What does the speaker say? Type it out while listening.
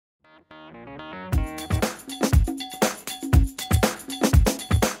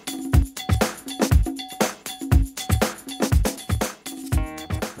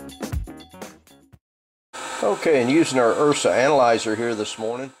Okay, and using our URSA analyzer here this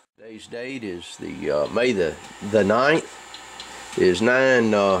morning, today's date is the May the 9th, is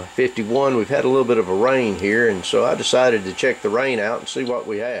 9:51. We've had a little bit of a rain here, and so I decided to check the rain out and see what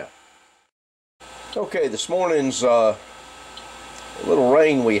we have. Okay, this morning's little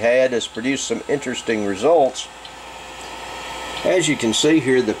rain we had has produced some interesting results. As you can see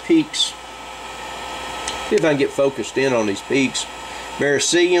here, the peaks, see if I can get focused in on these peaks.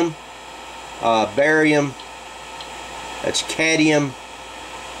 Beryllium, barium, that's cadmium,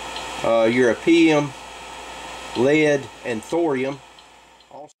 europium, lead, and thorium.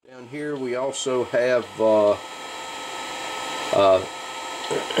 Also down here we also have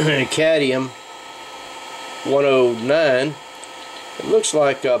cadmium 109. It looks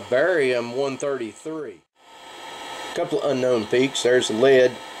like barium 133. A couple of unknown peaks. There's the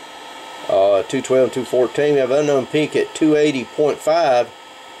lead 212 and 214. We have an unknown peak at 280.5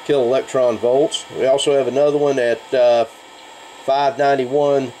 kiloelectron volts. We also have another one at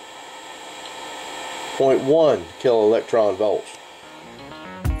 591.1 kiloelectron volts.